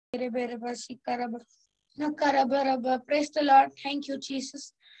Praise the Lord. Thank you,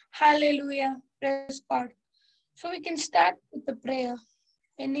 Jesus. Hallelujah. Praise God. So we can start with the prayer.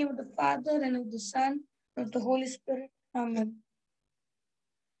 In the name of the Father and of the Son and of the Holy Spirit. Amen.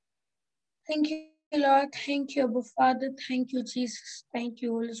 Thank you, Lord. Thank you, Abba Father. Thank you, Jesus. Thank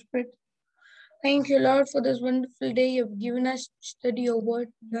you, Holy Spirit. Thank you, Lord, for this wonderful day you've given us to study your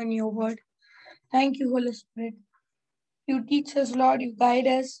word, learn your word. Thank you, Holy Spirit. You teach us, Lord. You guide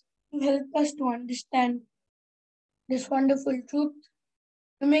us. You help us to understand this wonderful truth.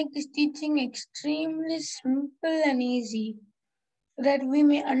 You make this teaching extremely simple and easy so that we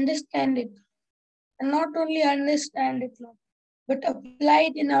may understand it. And not only understand it, Lord, but apply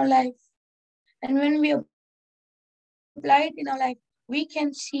it in our life. And when we apply it in our life, we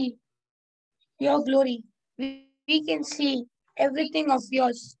can see your glory. We can see everything of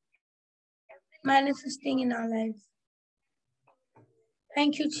yours manifesting in our life.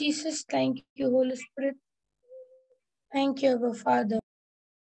 Thank you, Jesus. Thank you, Holy Spirit. Thank you, Abba Father.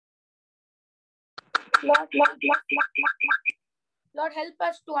 Lord, help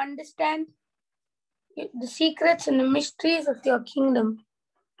us to understand the secrets and the mysteries of your kingdom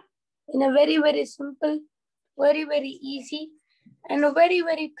in a very, very simple, very, very easy, and a very,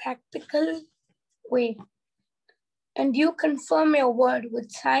 very practical way. And you confirm your word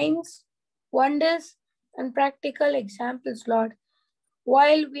with signs, wonders, and practical examples, Lord.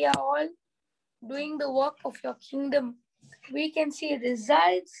 While we are all doing the work of your kingdom, we can see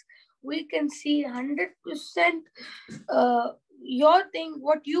results. We can see 100% your thing,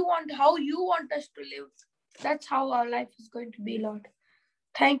 what you want, how you want us to live. That's how our life is going to be, Lord.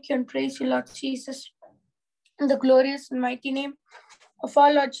 Thank you and praise you, Lord Jesus, in the glorious and mighty name of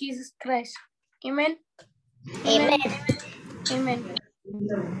our Lord Jesus Christ. Amen. Amen. Amen.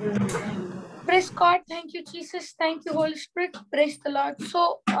 Praise God. Thank you, Jesus. Thank you, Holy Spirit. Praise the Lord.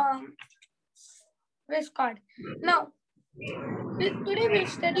 So, praise God. Now, today we'll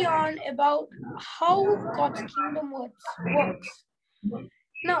study on about how God's kingdom works.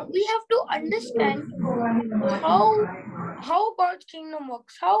 Now, we have to understand how God's kingdom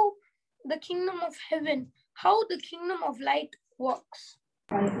works, how the kingdom of heaven, how the kingdom of light works.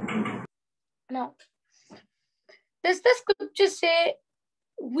 Now, does the scripture say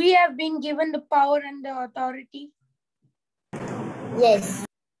we have been given the power and the authority? Yes.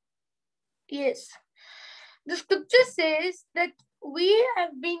 Yes. The scripture says that we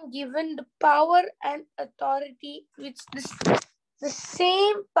have been given the power and authority, which the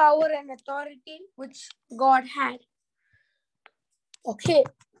same power and authority which God had. Okay.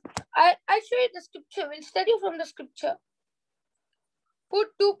 I show you the scripture. We'll study from the scripture. Put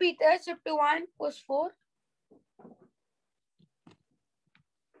 2 Peter chapter 1 verse 4.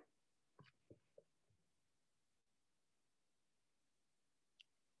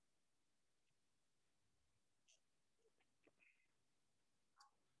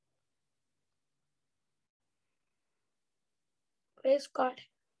 Praise God.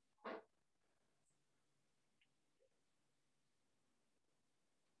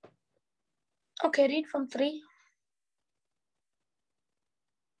 Okay, read from 3.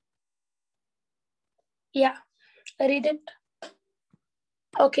 Yeah, I read it.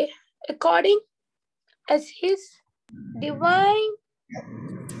 Okay. According as his divine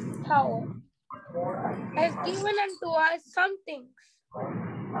power has given unto us some things.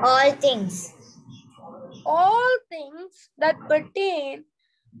 All things. All things that pertain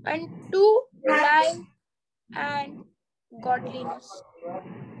unto life and godliness,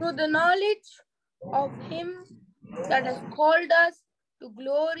 through the knowledge of him that has called us to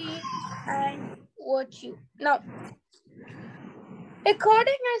glory and virtue. Now,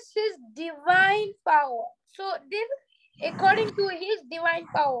 according as his divine power. So, according to his divine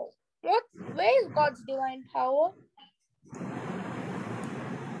power, where is God's divine power?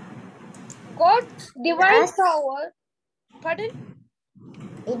 God's divine power. Pardon?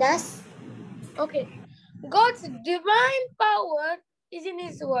 In us. Okay. God's divine power is in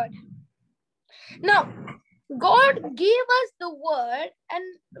his word. Now, God gave us the word,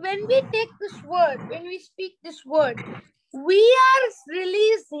 and when we take this word, when we speak this word, we are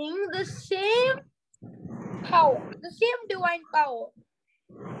releasing the same power, the same divine power.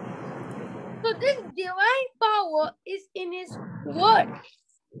 So this divine power is in his word.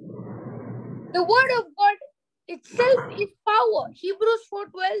 The word of God itself is power. Hebrews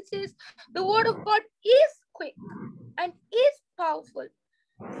 4:12 says the word of God is quick and is powerful.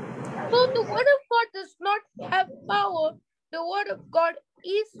 So the word of God does not have power. The word of God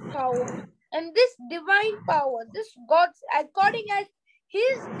is power. And this divine power, this God's, according as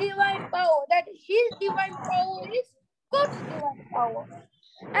his divine power, that his divine power is God's divine power.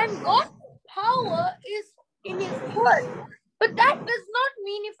 And God's power is in His word. But that does not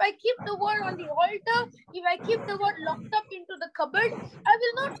mean if I keep the word on the altar, if I keep the word locked up into the cupboard, I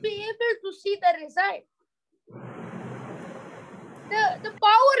will not be able to see the result. The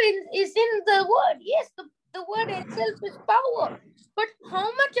power is in the word. Yes, the word itself is power. But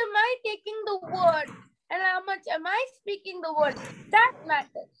how much am I taking the word and how much am I speaking the word? That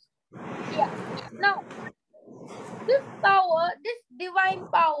matters. Yeah. Now, this power, this divine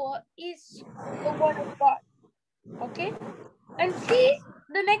power is the word of God. Okay? And see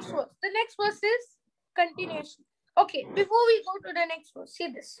the next verse. The next verse is continuation. Okay, before we go to the next verse, see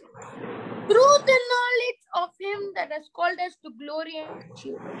this. Through the knowledge of Him that has called us to glory and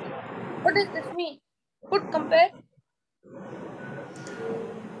virtue. What does this mean? Put compare.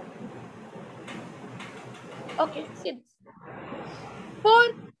 Okay, see this. For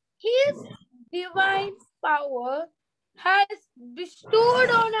His divine power has bestowed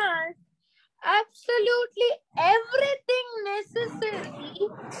on us absolutely everything necessary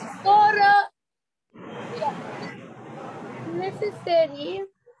for a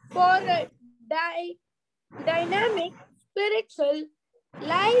dynamic spiritual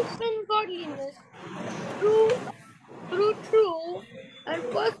life and godliness through true and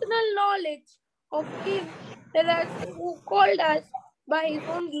personal knowledge of Him that has who called us by His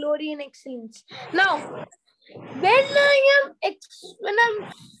own glory and excellence. Now,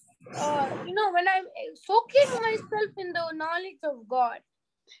 when I'm soaking myself in the knowledge of God,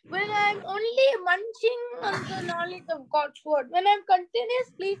 when I'm only munching on the knowledge of God's word, when I'm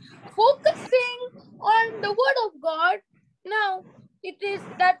continuously focusing on the word of God, now it is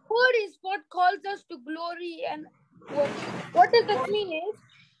that word is what calls us to glory and virtue. What does that mean is,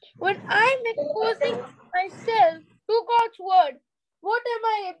 when I'm exposing myself to God's word, what am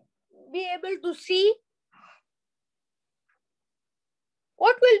I be able to see?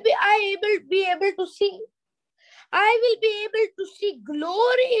 What will I be able to see? I will be able to see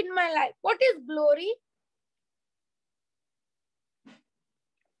glory in my life. What is glory?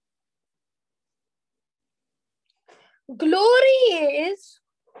 Glory is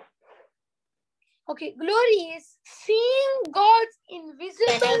seeing God's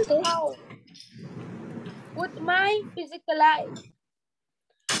invisible power with my physical eyes.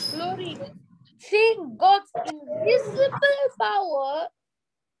 Glory is seeing God's invisible power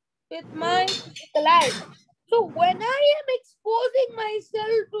with my physical eyes. So when I am exposing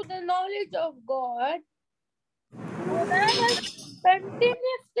myself to the knowledge of God, when I am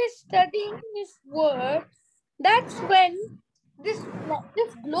continuously studying His word, that's when this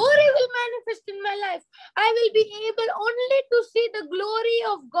glory will manifest in my life. I will be able only to see the glory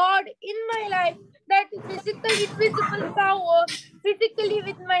of God in my life, that physical, invisible power, physically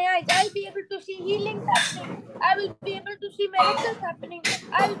with my eyes. I'll be able to see healings happening. I will be able to see miracles happening.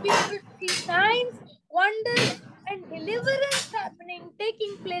 I'll be able to see signs, wonders, and deliverance happening,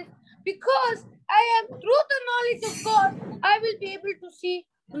 taking place, because I am, through the knowledge of God, I will be able to see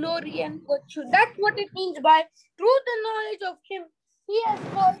glory and virtue. That's what it means by through the knowledge of Him, He has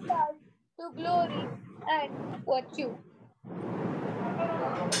called us to glory and virtue.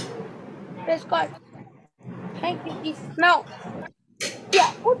 Praise God. Thank you, Jesus. Now,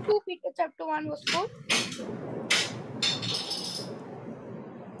 put 2 Peter chapter 1 verse 4.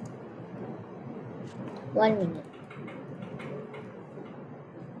 One minute.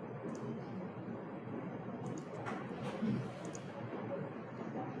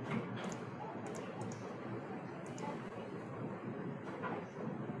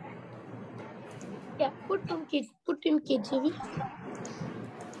 Put in KJV.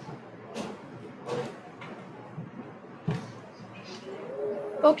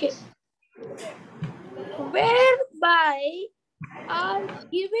 Okay. Whereby are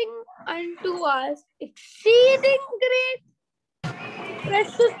giving unto us exceeding great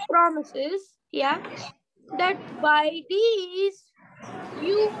precious promises, that by these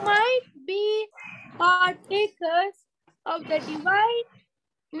you might be partakers of the divine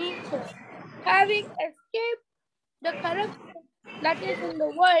nature, having escaped the corruption that is in the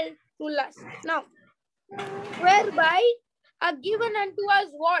world through lust. Now, whereby are given unto us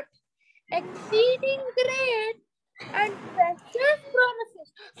what? Exceeding great and precious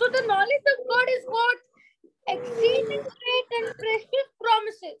promises. So the knowledge of God is what? Exceeding great and precious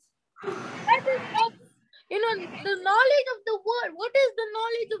promises. That is what, the knowledge of the word. What is the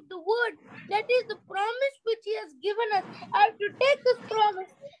knowledge of the word? That is the promise which He has given us. I have to take this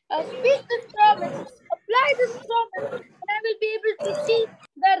promise, speak this promise, apply this promise, and I will be able to see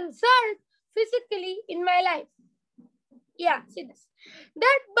the result physically in my life. See this.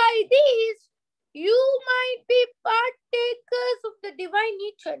 That by these you might be partakers of the divine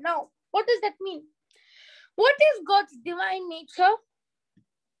Now, what does that mean? What is God's divine nature?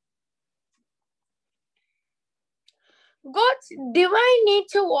 God's divine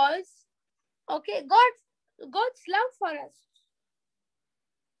nature was, God's love for us.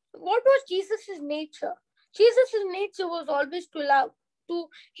 What was Jesus' nature? Jesus' nature was always to love.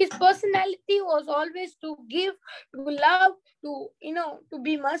 His personality was always to give, to love, to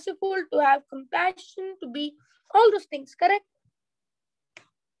be merciful, to have compassion, to be all those things, correct?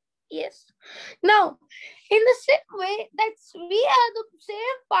 Yes. Now, in the same way, we are the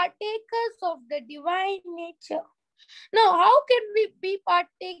same partakers of the divine nature. Now, how can we be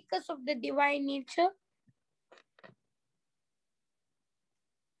partakers of the divine nature?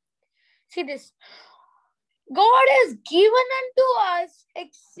 See this. God has given unto us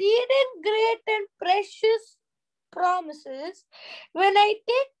exceeding great and precious promises. When I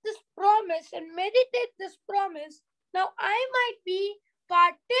take this promise and meditate this promise, now I might be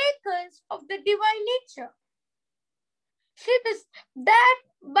partakers of the divine nature. See this, that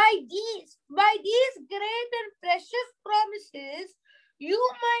by these great and precious promises, you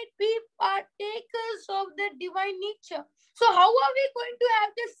might be partakers of the divine nature. So how are we going to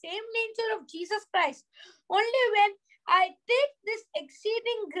have the same nature of Jesus Christ? Only when I take this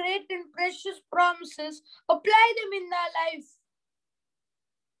exceeding great and precious promises, apply them in our life.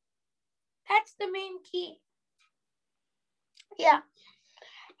 That's the main key. Yeah.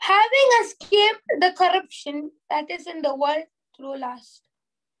 Having escaped the corruption that is in the world through lust.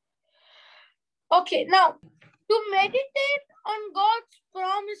 Okay, now, to meditate on God's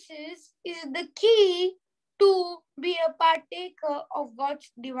promises is the key to be a partaker of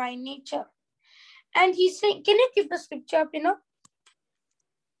God's divine nature. And he's saying, can you keep the scripture up,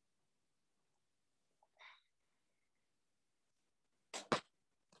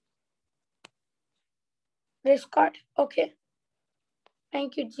 Praise God. Okay.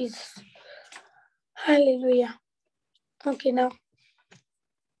 Thank you, Jesus. Hallelujah. Okay, now.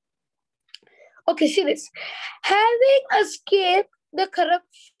 Okay, see this. Having escaped the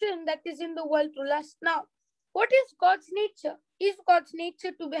corruption that is in the world through lust. Now, what is God's nature? Is God's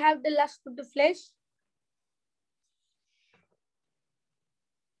nature to have the lust of the flesh?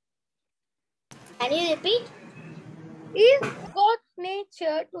 Can you repeat? Is God's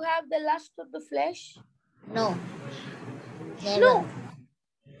nature to have the lust of the flesh? No. Never. No.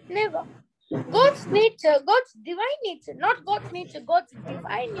 Never. God's nature, God's divine nature, not God's nature, God's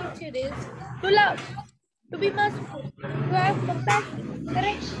divine nature is to love, to be merciful, to have compassion.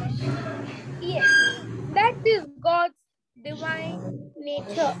 Correct? Yes. That is God's divine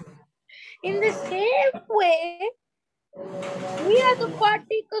nature. In the same way, we are the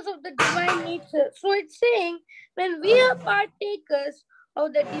partakers of the divine nature. So it's saying when we are partakers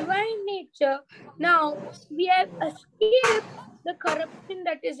of the divine nature, now we have escaped the corruption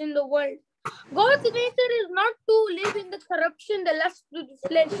that is in the world. God's nature is not to live in the corruption, the lust of the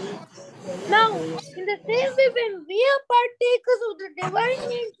flesh. Now, in the same way, when we are partakers of the divine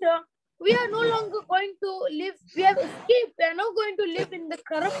nature, we are no longer going to live, we have escaped, we are not going to live in the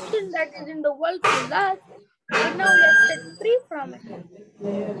corruption that is in the world through lust, but now we are set free from it.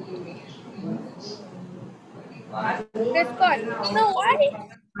 Praise God.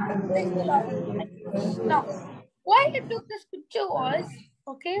 Now, why I took the scripture was,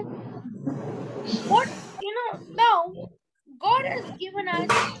 okay, now, God has given us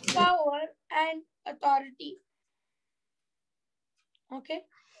power and authority. Okay.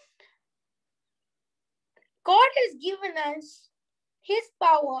 God has given us His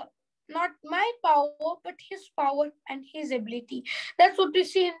power, not my power, but His power and His ability. That's what we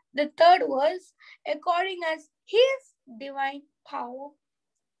see in the third verse, according as His divine power.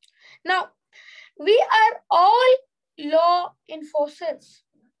 Now, we are all law enforcers.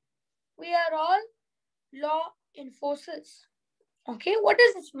 We are all law enforcers. Okay, what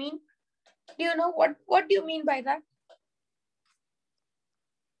does this mean? Do you know what do you mean by that?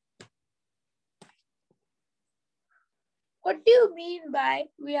 What do you mean by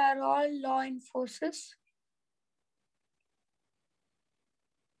we are all law enforcers?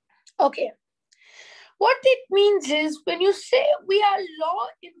 Okay. What it means is when you say we are law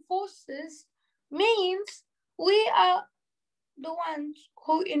enforcers, means we are the ones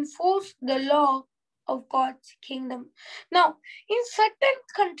who enforce the law of God's kingdom. Now, in certain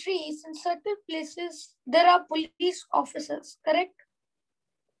countries, in certain places, there are police officers, correct?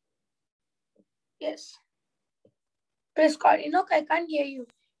 Yes. Praise God. Enoch, I can't hear you.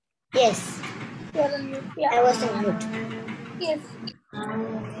 Yes. You're on mute. Yeah. I was on mute. Yes.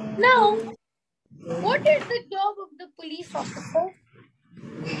 Now, what is the job of the police officer?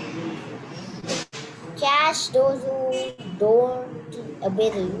 Catch those who don't Obey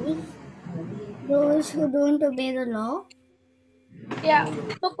the rules. Those who don't obey the law. Yeah.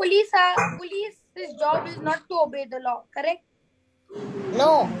 So police's job is not to obey the law, correct?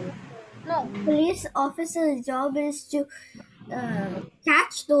 No. No. Police officer's job is to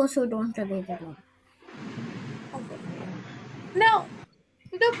catch those who don't obey the law. Okay. Now,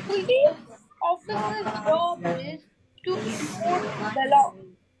 the police officer's job is to enforce the law.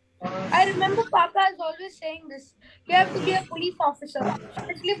 I remember Papa is always saying this. You have to be a police officer,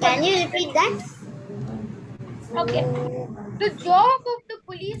 especially for Can the you children. repeat that? Okay. The job of the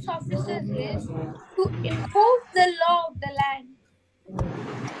police officers is to enforce the law of the land.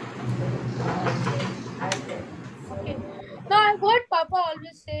 Okay. Now I've heard Papa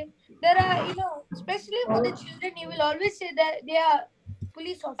always say there are, especially for the children, he will always say that they are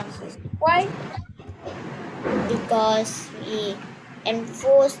police officers. Why? Because we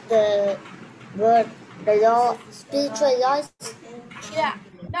enforce the word, the law, spiritual laws. Yeah.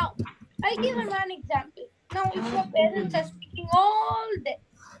 Now, I'll give him an example. Now, if your parents are speaking all day,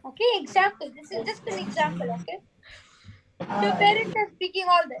 okay, example, this is just an example, okay? Your parents are speaking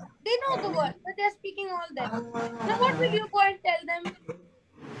all day. They know the word, but they're speaking all day. Now, what will you go and tell them?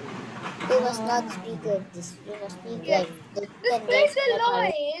 We must not speak like this. We must speak Yes. like the The 10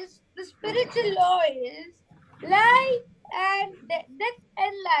 days. spiritual law is life and death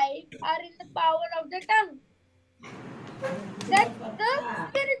and life are in the power of the tongue. That's the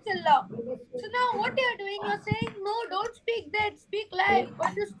spiritual law. So now what you're doing, you're saying, no, don't speak that, speak life.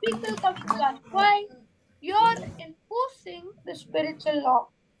 What you speak will come to pass. Why? You're enforcing the spiritual law.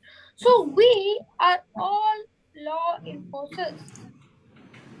 So we are all law enforcers.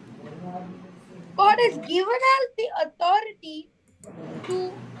 God has given us the authority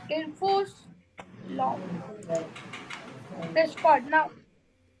to enforce law. Praise God. Now,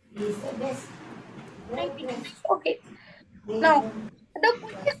 thank you. Okay. Now, the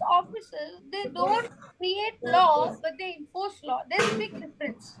police officers, they don't create law, but they enforce law. There's a big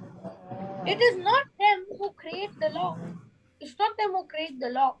difference. It is not them who create the law. It's not them who create the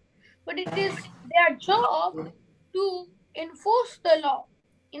law, but it is their job to enforce the law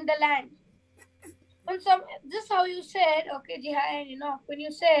in the land. Just how you said, okay, Jihan, when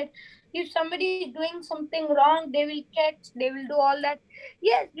you said if somebody is doing something wrong, they will catch, they will do all that.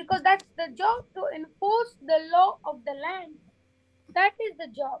 Yes, because that's the job, to enforce the law of the land. That is the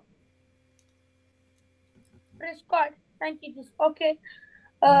job. Praise God. Thank you, Jesus. Okay.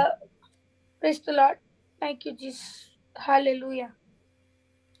 Praise the Lord. Thank you, Jesus. Hallelujah.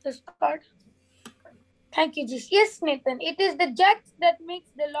 Praise God. Thank you, Jesus. Yes, Nathan. It is the judge that makes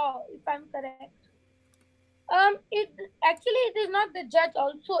the law, if I'm correct. It is not the judge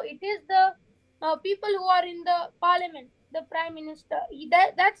also. It is the people who are in the parliament, the prime minister.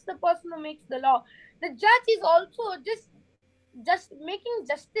 That's the person who makes the law. The judge is also just making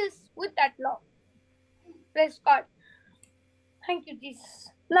justice with that law. Praise God. Thank you, Jesus.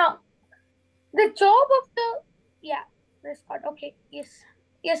 Now, the job of praise God. Okay,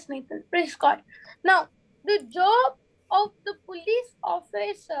 yes, Nathan. Praise God. Now, the job of the police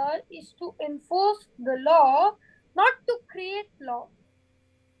officer is to enforce the law, not to create law.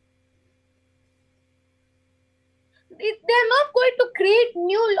 They're not going to create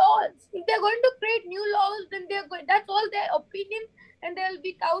new laws. If they're going to create new laws, then that's all their opinion, and there will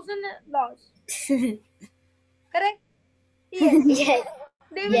be 1,000 laws. Correct? Yes. Yes.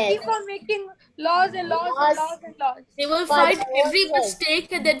 They will keep on making laws and laws and laws and laws. They will find every mistake,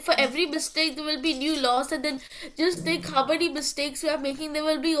 and then for every mistake there will be new laws, and then just think how many mistakes we are making. There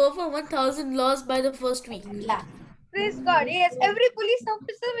will be over 1,000 laws by the first week. Praise God. Yes, every police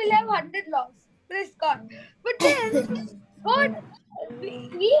officer will have 100 laws. Praise God. But then, God,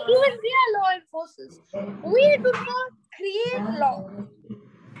 even we are law enforcers. We do not create law.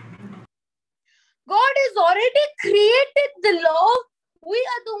 God has already created the law. We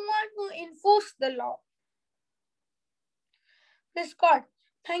are the one who enforce the law. Praise God.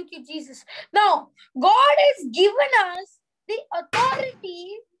 Thank you, Jesus. Now, God has given us the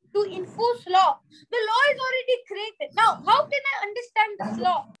authority to enforce law. The law is already created. Now, how can I understand this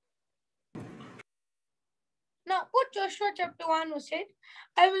law? Now, what Joshua chapter 1 was said,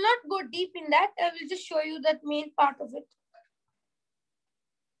 I will not go deep in that. I will just show you that main part of it.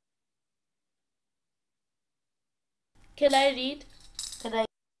 Can I read?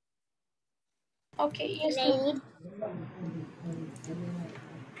 Okay, yes, Nathan.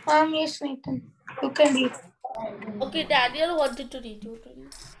 Yes, Nathan. You can read. Okay, Daniel wanted to read. You want to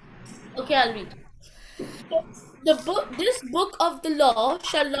read? Okay, I'll read. This book of the law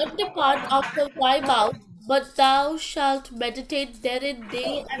shall not depart out of thy mouth, but thou shalt meditate therein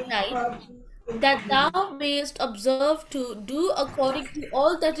day and night, that thou mayest observe to do according to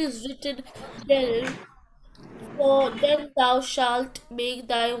all that is written therein, for then thou shalt make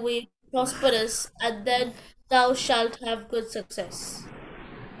thy way prosperous, and then thou shalt have good success.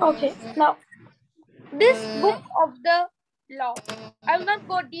 Okay, now this book of the law, I will not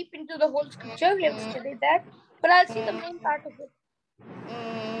go deep into the whole scripture, we have studied that, but I'll see the main part of it.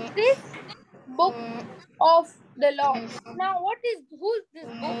 This book of the laws. Now, who is this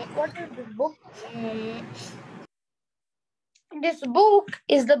book? What is this book? This book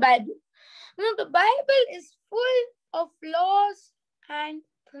is the Bible. Now, the Bible is full of laws and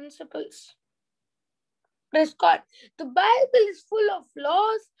principles. Praise God. The Bible is full of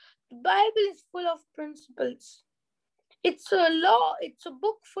laws. The Bible is full of principles. It's a law. It's a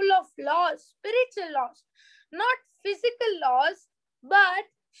book full of laws, spiritual laws, not physical laws, but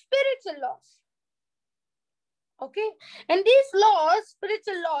spiritual laws. Okay, and these laws,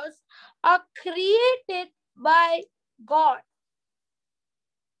 spiritual laws, are created by God.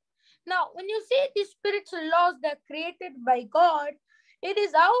 Now, when you say these spiritual laws that are created by God, it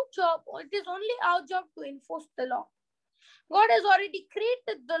is our job, or it is only our job to enforce the law. God has already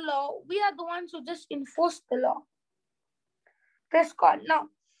created the law. We are the ones who just enforce the law. Praise God. Now,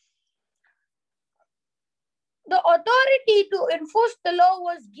 the authority to enforce the law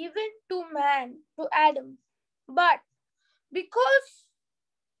was given to man, to Adam. But because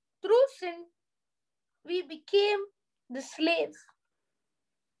through sin, we became the slave.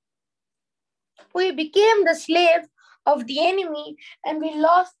 We became the slave of the enemy and we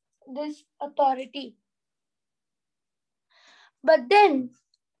lost this authority. But then,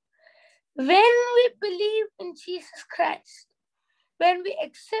 when we believe in Jesus Christ, when we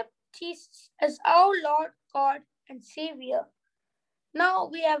accept Jesus as our Lord, God, and Savior, now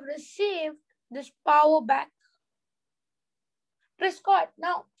we have received this power back. Praise God.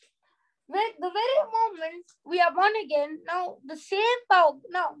 Now, when the very moment we are born again, now the same power.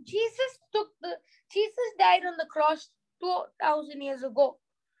 Now, Jesus died on the cross 2,000 years ago.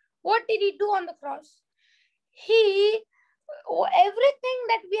 What did he do on the cross? Everything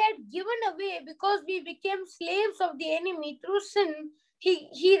that we had given away because we became slaves of the enemy through sin,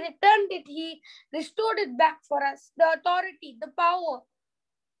 he returned it, he restored it back for us. The authority, the power.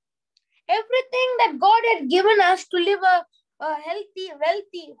 Everything that God had given us to live a healthy,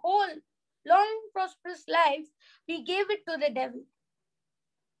 wealthy, whole, long, prosperous life, we gave it to the devil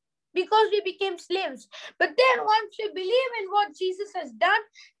because we became slaves. But then once we believe in what Jesus has done,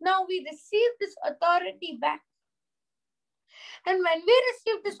 now we receive this authority back. And when we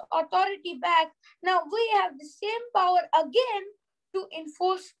receive this authority back, now we have the same power again to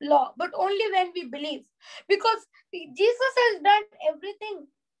enforce law, but only when we believe. Because Jesus has done everything,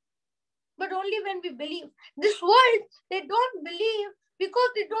 but only when we believe. This world, they don't believe.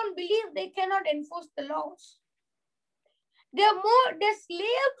 Because they don't believe, they cannot enforce the laws. They're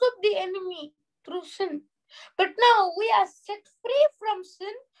slaves of the enemy through sin. But now we are set free from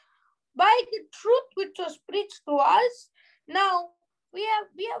sin by the truth which was preached to us. Now we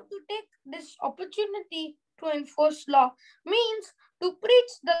have to take this opportunity to enforce law. Means to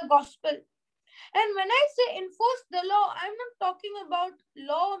preach the gospel. And when I say enforce the law, I'm not talking about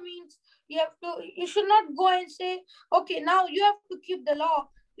law means you should not go and say, okay, now you have to keep the law.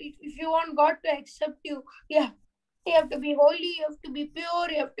 If you want God to accept you, you have to be holy, you have to be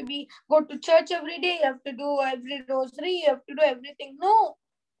pure, you have to go to church every day, you have to do every rosary, you have to do everything. No.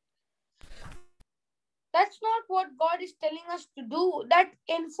 That's not what God is telling us to do. That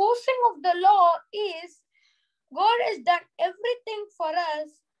enforcing of the law is God has done everything for us.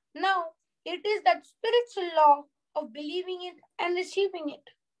 Now, it is that spiritual law of believing it and receiving it.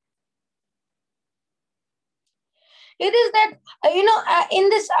 It is that,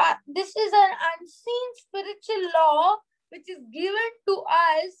 this is an unseen spiritual law which is given to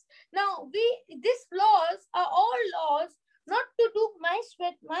us. Now, these laws are all laws, not to do my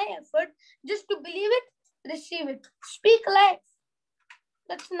sweat, my effort, just to believe it, receive it. Speak life.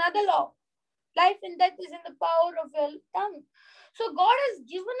 That's another law. Life and death is in the power of your tongue. So God has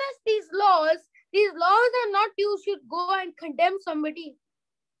given us these laws. These laws are not you should go and condemn somebody.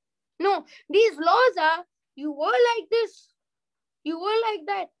 No, these laws are you were like this, you were like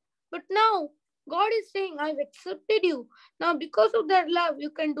that. But now God is saying, I've accepted you. Now because of that love,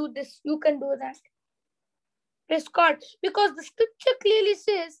 you can do this, you can do that. Praise God. Because the scripture clearly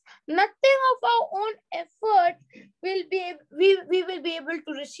says, nothing of our own effort we will be able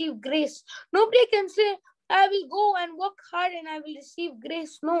to receive grace. Nobody can say, I will go and work hard and I will receive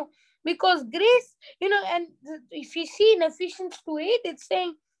grace. No, because grace, and if you see in Ephesians 2:8, it's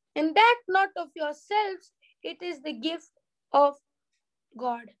saying, and that not of yourselves, it is the gift of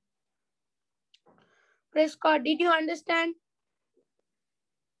God. Praise God. Did you understand?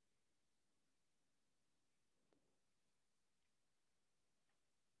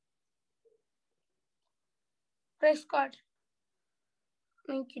 Praise God.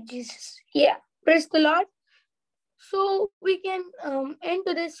 Thank you, Jesus. Yeah. Praise the Lord. So we can end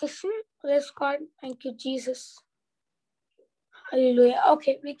today's session. Praise God. Thank you, Jesus. Hallelujah.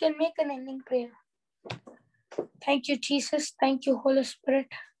 Okay, we can make an ending prayer. Thank you, Jesus. Thank you, Holy Spirit.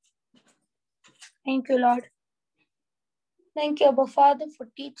 Thank you, Lord. Thank you, Abba Father, for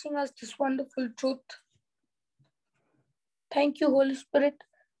teaching us this wonderful truth. Thank you, Holy Spirit,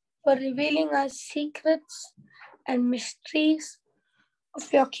 for revealing us secrets and mysteries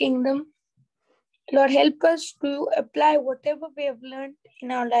of your kingdom. Lord, help us to apply whatever we have learned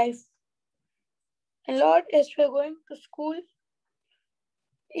in our life. And Lord, as we're going to school,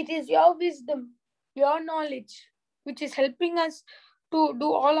 it is your wisdom, your knowledge, which is helping us to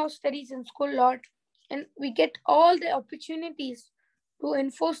do all our studies in school, Lord. And we get all the opportunities to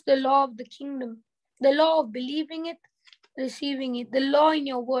enforce the law of the kingdom, the law of believing it, receiving it, the law in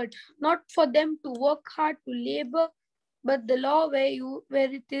your word, not for them to work hard, to labor, but the law where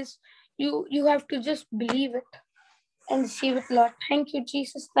it is, you have to just believe it and receive it, Lord. Thank you,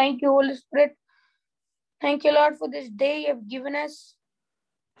 Jesus. Thank you, Holy Spirit. Thank you, Lord, for this day you have given us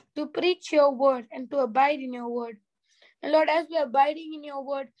to preach your word and to abide in your word. And Lord, as we are abiding in your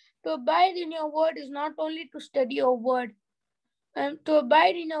word, to abide in your word is not only to study your word. And to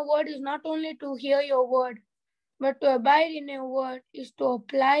abide in your word is not only to hear your word, but to abide in your word is to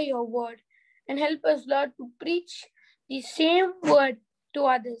apply your word. And help us, Lord, to preach the same word to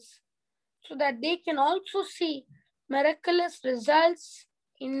others so that they can also see miraculous results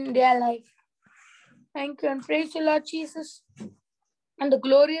in their life. Thank you and praise you, Lord Jesus, and the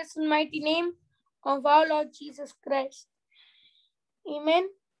glorious and mighty name of our Lord Jesus Christ. Amen.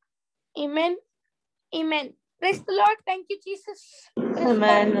 Amen. Amen. Praise the Lord. Thank you, Jesus. Praise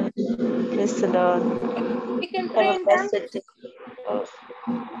Amen. Praise the Lord. God. We can pray Have a in tongues. blessed day. Oh,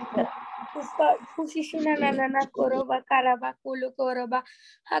 yeah. Kushishina nanana koroba karaba kulu koroba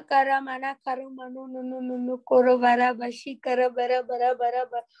hakara mana karumanu nunu koroba rabashi karabara bara bara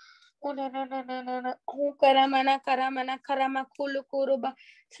bara karamana karama kulu koroba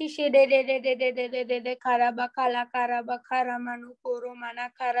shishi de karaba kala karaba karamanu koro mana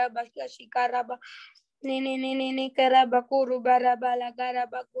karaba kashi karaba ne karaba kuru bara bala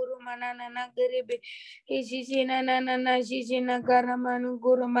karaba kuru mana nana gerebe shishi na shishi na karamanu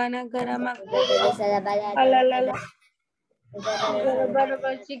kuru mana karama alalala bara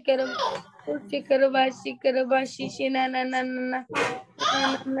shikara shishi na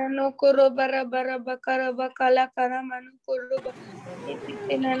no koro bara bakara bakala kara manu koro ba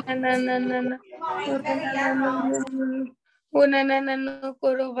no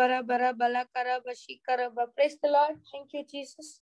koro bara bala kara bashi kara ba. Praise the Lord. Thank you, Jesus.